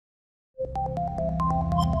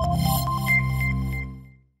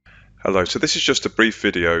Hello, so this is just a brief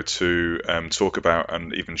video to talk about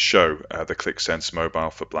and even show the Qlik Sense Mobile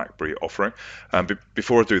for BlackBerry offering.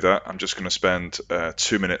 Before I do that, I'm just going to spend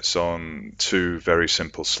 2 minutes on two very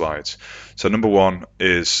simple slides. So number one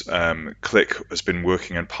is Qlik has been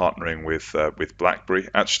working and partnering with BlackBerry,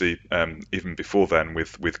 actually even before then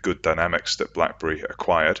with Good Dynamics that BlackBerry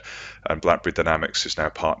acquired, and BlackBerry Dynamics is now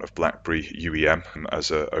part of BlackBerry UEM as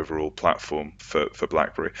an overall platform for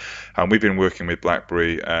BlackBerry. And we've been working with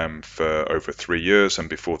BlackBerry for over 3 years, and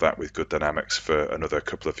before that with Good Dynamics for another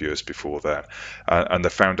couple of years before that. And the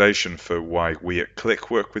foundation for why we at Qlik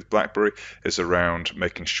work with BlackBerry is around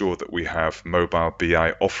making sure that we have mobile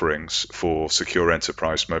BI offerings for secure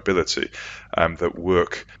enterprise mobility that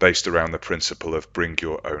work based around the principle of bring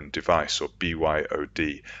your own device, or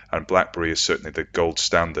BYOD. And BlackBerry is certainly the gold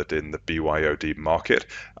standard in the BYOD market,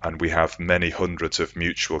 and we have many hundreds of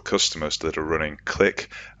mutual customers that are running Qlik,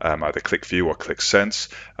 either QlikView or Qlik Sense,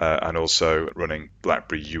 and also running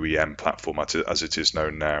BlackBerry UEM platform as it is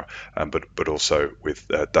known now, but also with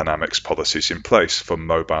Dynamics policies in place for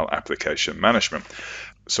mobile application management.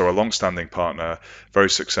 So a long-standing partner, very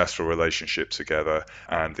successful relationship together,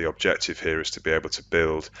 and the objective here is to be able to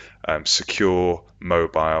build secure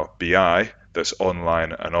mobile BI that's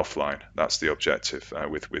online and offline. That's the objective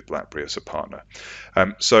with BlackBerry as a partner.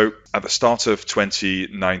 So at the start of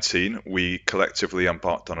 2019, we collectively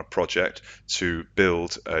embarked on a project to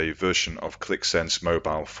build a version of Qlik Sense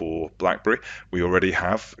Mobile for BlackBerry. We already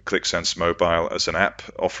have Qlik Sense Mobile as an app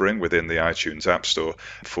offering within the iTunes App Store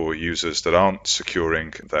for users that aren't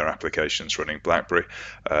securing their applications running BlackBerry,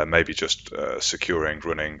 maybe just securing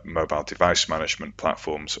running mobile device management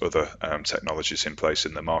platforms, other technologies in place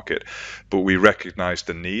in the market. But we recognized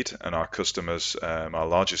the need, and our customers, our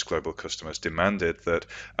largest global customers, demanded that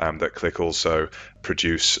Qlik also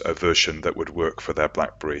produce a version that would work for their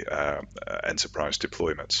BlackBerry enterprise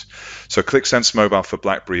deployments. So Qlik Sense Mobile for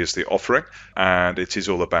BlackBerry is the offering, and it is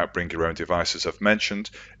all about bring your own device, as I've mentioned.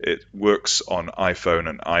 It works on iPhone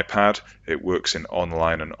and iPad. It works in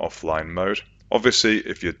online and offline mode. Obviously,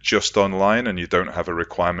 if you're just online and you don't have a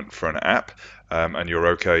requirement for an app, and you're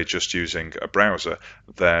okay just using a browser,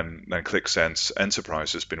 then Qlik Sense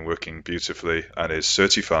Enterprise has been working beautifully and is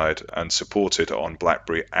certified and supported on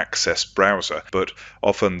BlackBerry Access browser. But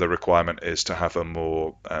often the requirement is to have a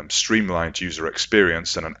more streamlined user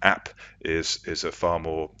experience, and an app is a far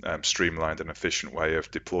more streamlined and efficient way of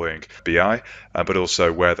deploying BI, but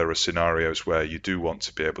also where there are scenarios where you do want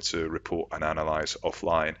to be able to report and analyze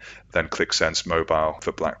offline, then Qlik Sense Mobile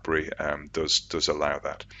for BlackBerry does allow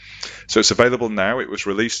that. So it's available now. It was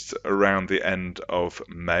released around the end of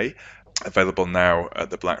May, available now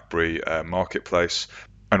at the BlackBerry marketplace,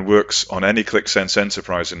 and works on any Qlik Sense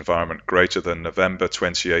Enterprise environment greater than November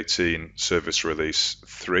 2018 Service Release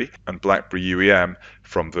 3 and BlackBerry UEM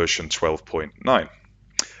from version 12.9.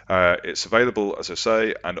 It's available, as I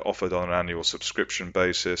say, and offered on an annual subscription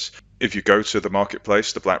basis. If you go to the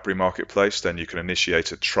marketplace, the BlackBerry marketplace, then you can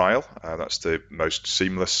initiate a trial. That's the most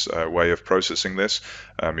seamless way of processing this.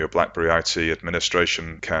 Your BlackBerry IT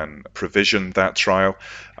administration can provision that trial,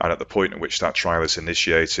 and at the point at which that trial is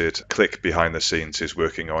initiated, Qlik behind the scenes is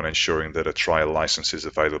working on ensuring that a trial license is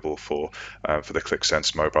available for the Qlik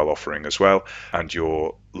Sense Mobile offering as well, and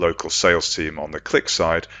your local sales team on the Qlik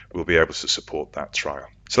side will be able to support that trial.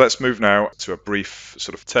 So let's move now to a brief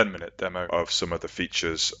sort of 10-minute demo of some of the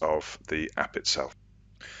features of the app itself.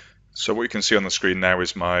 So what you can see on the screen now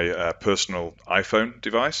is my personal iPhone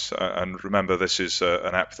device, and remember this is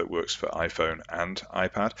an app that works for iPhone and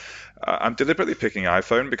iPad. I'm deliberately picking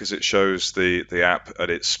iPhone because it shows the app at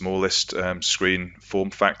its smallest screen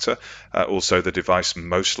form factor, also the device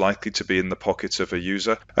most likely to be in the pocket of a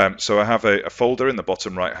user. So I have a folder in the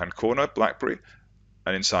bottom right hand corner, BlackBerry.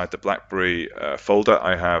 And inside the BlackBerry folder,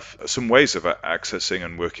 I have some ways of accessing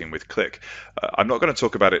and working with Qlik. I'm not going to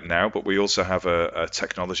talk about it now, but we also have a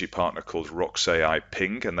technology partner called RoxAI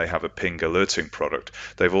Ping, and they have a ping alerting product.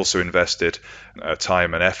 They've also invested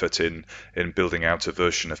time and effort in building out a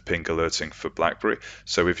version of ping alerting for BlackBerry.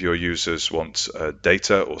 So if your users want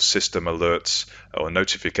data or system alerts or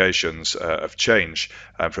notifications of change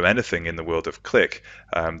from anything in the world of Qlik,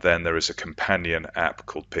 then there is a companion app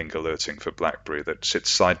called Ping Alerting for BlackBerry that sits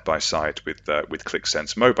side by side with Qlik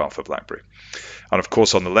Sense Mobile for BlackBerry. And of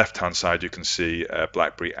course, on the left-hand side, you can see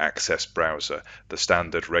BlackBerry Access browser, the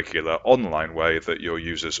standard, regular online way that your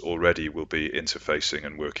users already will be interfacing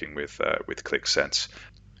and working with Qlik Sense.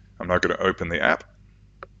 I'm now going to open the app.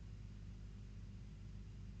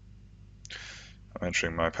 I'm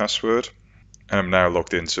entering my password, I'm now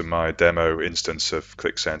logged into my demo instance of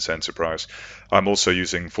Qlik Sense Enterprise. I'm also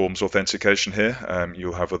using forms authentication here.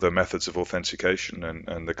 You'll have other methods of authentication,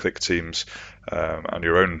 and the Qlik teams and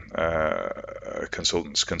your own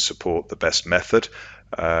consultants can support the best method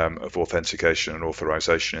of authentication and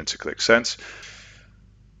authorization into Qlik Sense.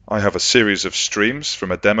 I have a series of streams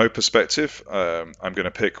from a demo perspective. I'm going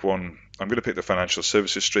to pick one. I'm going to pick the financial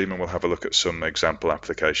services stream, and we'll have a look at some example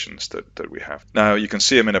applications that we have. Now you can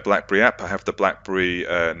see I'm in a BlackBerry app. I have the BlackBerry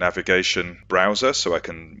navigation browser, so I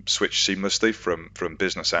can switch seamlessly from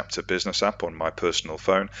business app to business app on my personal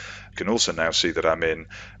phone. You can also now see that I'm in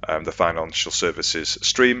the financial services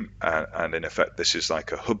stream, and in effect this is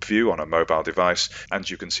like a hub view on a mobile device, and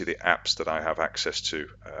you can see the apps that I have access to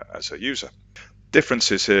as a user.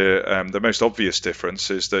 Differences here, the most obvious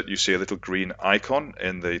difference is that you see a little green icon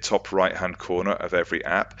in the top right hand corner of every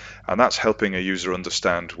app, and that's helping a user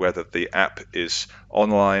understand whether the app is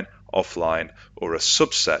online, offline, or a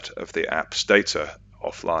subset of the app's data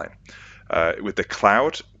offline. With the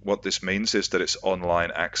cloud, what this means is that it's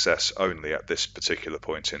online access only at this particular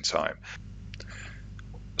point in time.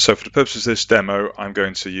 So for the purposes of this demo, I'm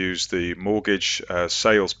going to use the mortgage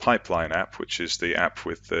sales pipeline app, which is the app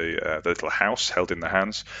with the little house held in the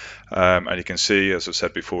hands. And you can see, as I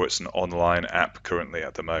said before, it's an online app currently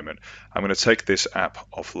at the moment. I'm going to take this app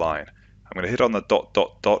offline. I'm going to hit on the ...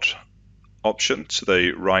 option to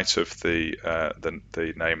the right of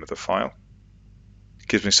the name of the file. It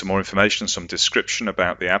gives me some more information, some description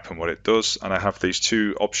about the app and what it does, and I have these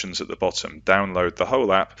two options at the bottom: download the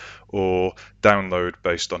whole app or download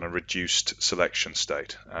based on a reduced selection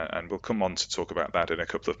state. And we'll come on to talk about that in a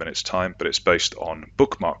couple of minutes time, but it's based on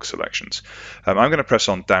bookmark selections. I'm going to press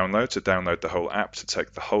on download to download the whole app, to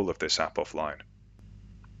take the whole of this app offline.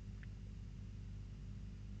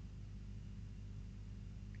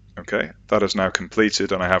 Okay, that is now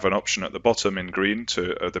completed, and I have an option at the bottom in green,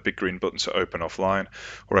 to the big green button, to open offline,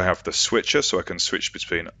 or I have the switcher, so I can switch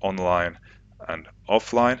between online and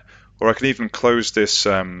offline, or I can even close this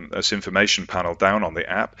information panel down on the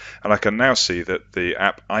app, and I can now see that the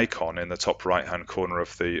app icon in the top right hand corner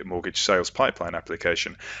of the mortgage sales pipeline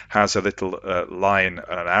application has a little line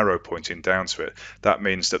and an arrow pointing down to it. That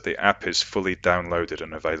means that the app is fully downloaded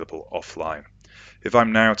and available offline. If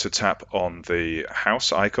I'm now to tap on the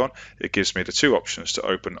house icon, it gives me the two options to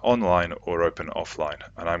open online or open offline,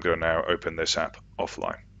 and I'm going to now open this app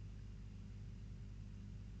offline.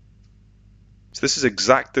 So this is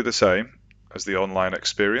exactly the same as the online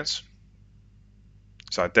experience.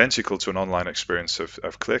 It's identical to an online experience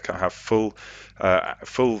of Qlik. I have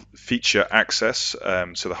full feature access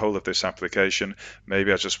to the whole of this application.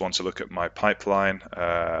 Maybe I just want to look at my pipeline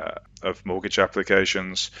of mortgage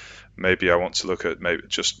applications. Maybe I want to look at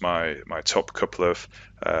just my top couple of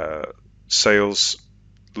sales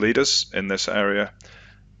leaders in this area.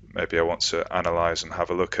 Maybe I want to analyze and have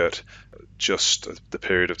a look at just the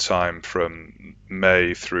period of time from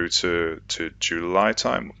May through to July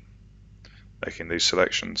time, making these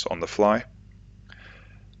selections on the fly.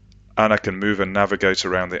 And I can move and navigate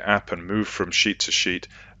around the app and move from sheet to sheet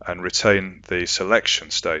and retain the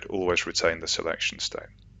selection state, always retain the selection state.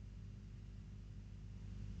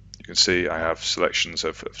 You can see I have selections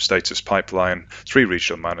of status pipeline, 3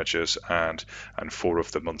 regional managers, and 4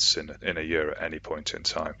 of the months in a year at any point in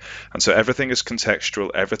time. And so everything is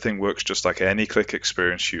contextual. Everything works just like any Qlik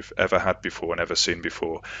experience you've ever had before and ever seen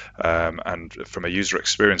before. And from a user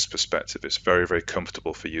experience perspective, it's very, very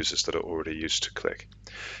comfortable for users that are already used to Qlik.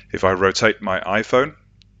 If I rotate my iPhone,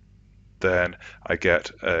 then I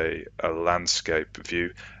get a landscape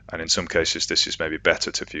view, and in some cases this is maybe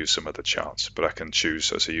better to view some of the charts, but I can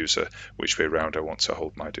choose as a user which way around I want to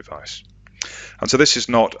hold my device. And so this is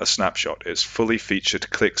not a snapshot, it's fully featured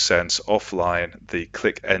Qlik Sense offline. The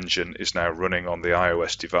Qlik engine is now running on the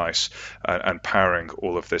iOS device and powering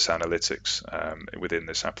all of this analytics within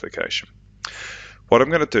this application. What I'm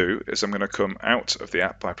going to do is I'm going to come out of the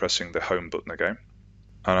app by pressing the home button again,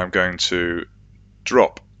 and I'm going to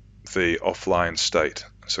drop the offline state.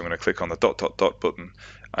 So I'm going to click on the ... button,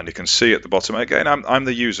 and you can see at the bottom, again, I'm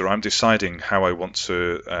the user. I'm deciding how I want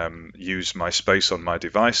to use my space on my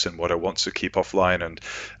device and what I want to keep offline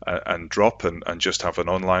and drop and just have an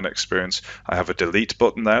online experience. I have a delete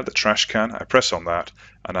button there, the trash can. I press on that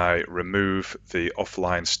and I remove the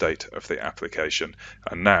offline state of the application.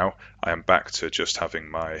 And now I am back to just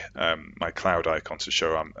having my cloud icon to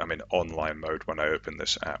show I'm in online mode when I open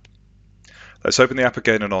this app. Let's open the app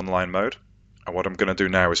again in online mode, and what I'm going to do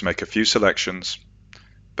now is make a few selections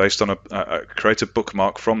based on create a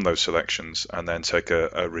bookmark from those selections, and then take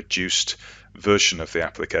a reduced version of the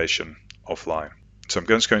application offline. So I'm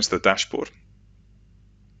going to go into the dashboard,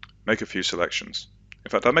 make a few selections.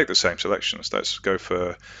 In fact, I'll make the same selections. Let's go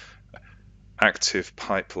for active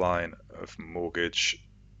pipeline of mortgage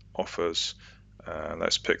offers.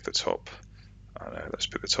 Let's pick the top. Let's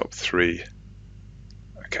pick the top 3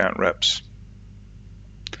 account reps.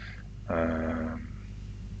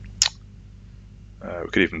 We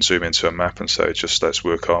could even zoom into a map and say, just let's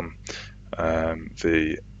work on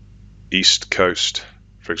the East Coast,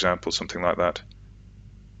 for example, something like that,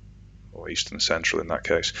 or Eastern Central in that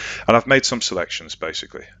case. And I've made some selections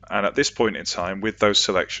basically. And at this point in time, with those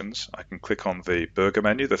selections, I can click on the burger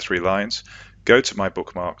menu, the 3 lines, go to my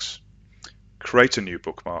bookmarks, create a new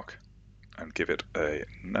bookmark, and give it a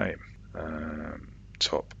name.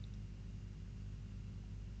 Top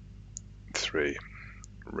 3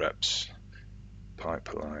 reps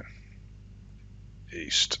pipeline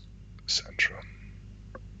East Central.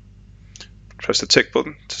 Press the tick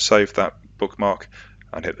button to save that bookmark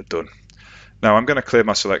and hit the done. Now I'm going to clear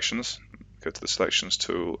my selections, go to the selections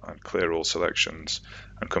tool and clear all selections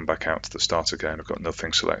and come back out to the start again. I've got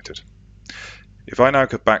nothing selected. If I now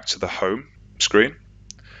go back to the home screen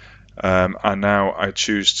and now I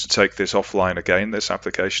choose to take this offline again, this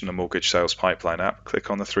application, the Mortgage Sales Pipeline app,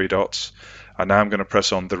 click on the 3 dots, and now I'm going to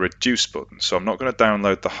press on the reduce button. So I'm not going to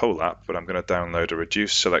download the whole app, but I'm going to download a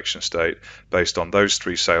reduced selection state based on those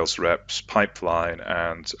 3 sales reps, pipeline,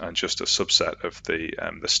 and just a subset of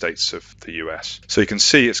the states of the US. So you can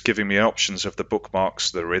see it's giving me options of the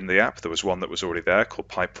bookmarks that are in the app. There was one that was already there called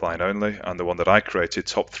Pipeline Only, and the one that I created,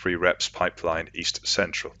 Top 3 Reps Pipeline East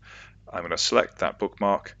Central. I'm going to select that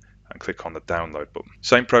bookmark and click on the download button.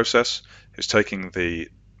 Same process is taking the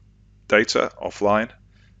data offline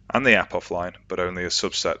and the app offline, but only a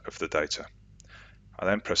subset of the data. I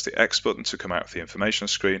then press the X button to come out of the information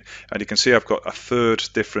screen, and you can see I've got a third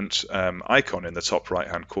different icon in the top right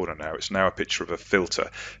hand corner now. It's now a picture of a filter.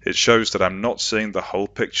 It shows that I'm not seeing the whole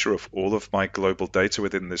picture of all of my global data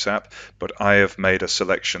within this app, but I have made a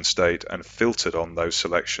selection state and filtered on those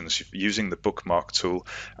selections using the bookmark tool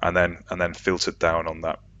and then filtered down on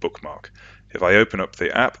that bookmark. If I open up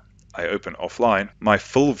the app, I open offline, my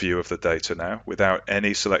full view of the data now, without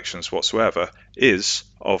any selections whatsoever, is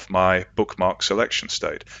of my bookmark selection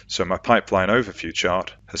state. So my pipeline overview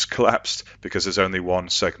chart has collapsed because there's only one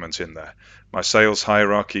segment in there. My sales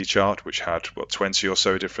hierarchy chart, which had 20 or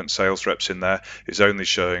so different sales reps in there, is only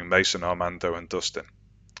showing Mason, Armando, and Dustin.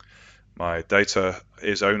 My data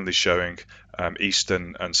is only showing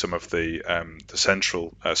Eastern and some of the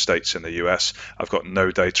central states in the US. I've got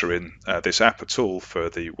no data in this app at all for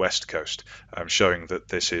the West Coast, showing that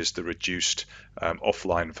this is the reduced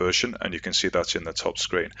offline version, and you can see that in the top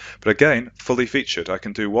screen. But again, fully featured. I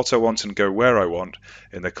can do what I want and go where I want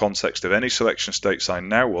in the context of any selection states I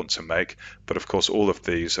now want to make, but of course all of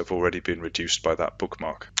these have already been reduced by that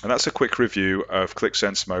bookmark. And that's a quick review of Qlik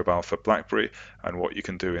Sense Mobile for BlackBerry and what you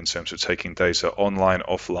can do in terms of taking data online,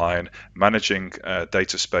 offline, managing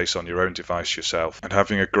data space on your own device yourself, and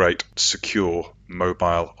having a great, secure,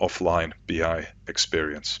 mobile, offline BI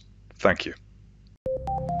experience. Thank you.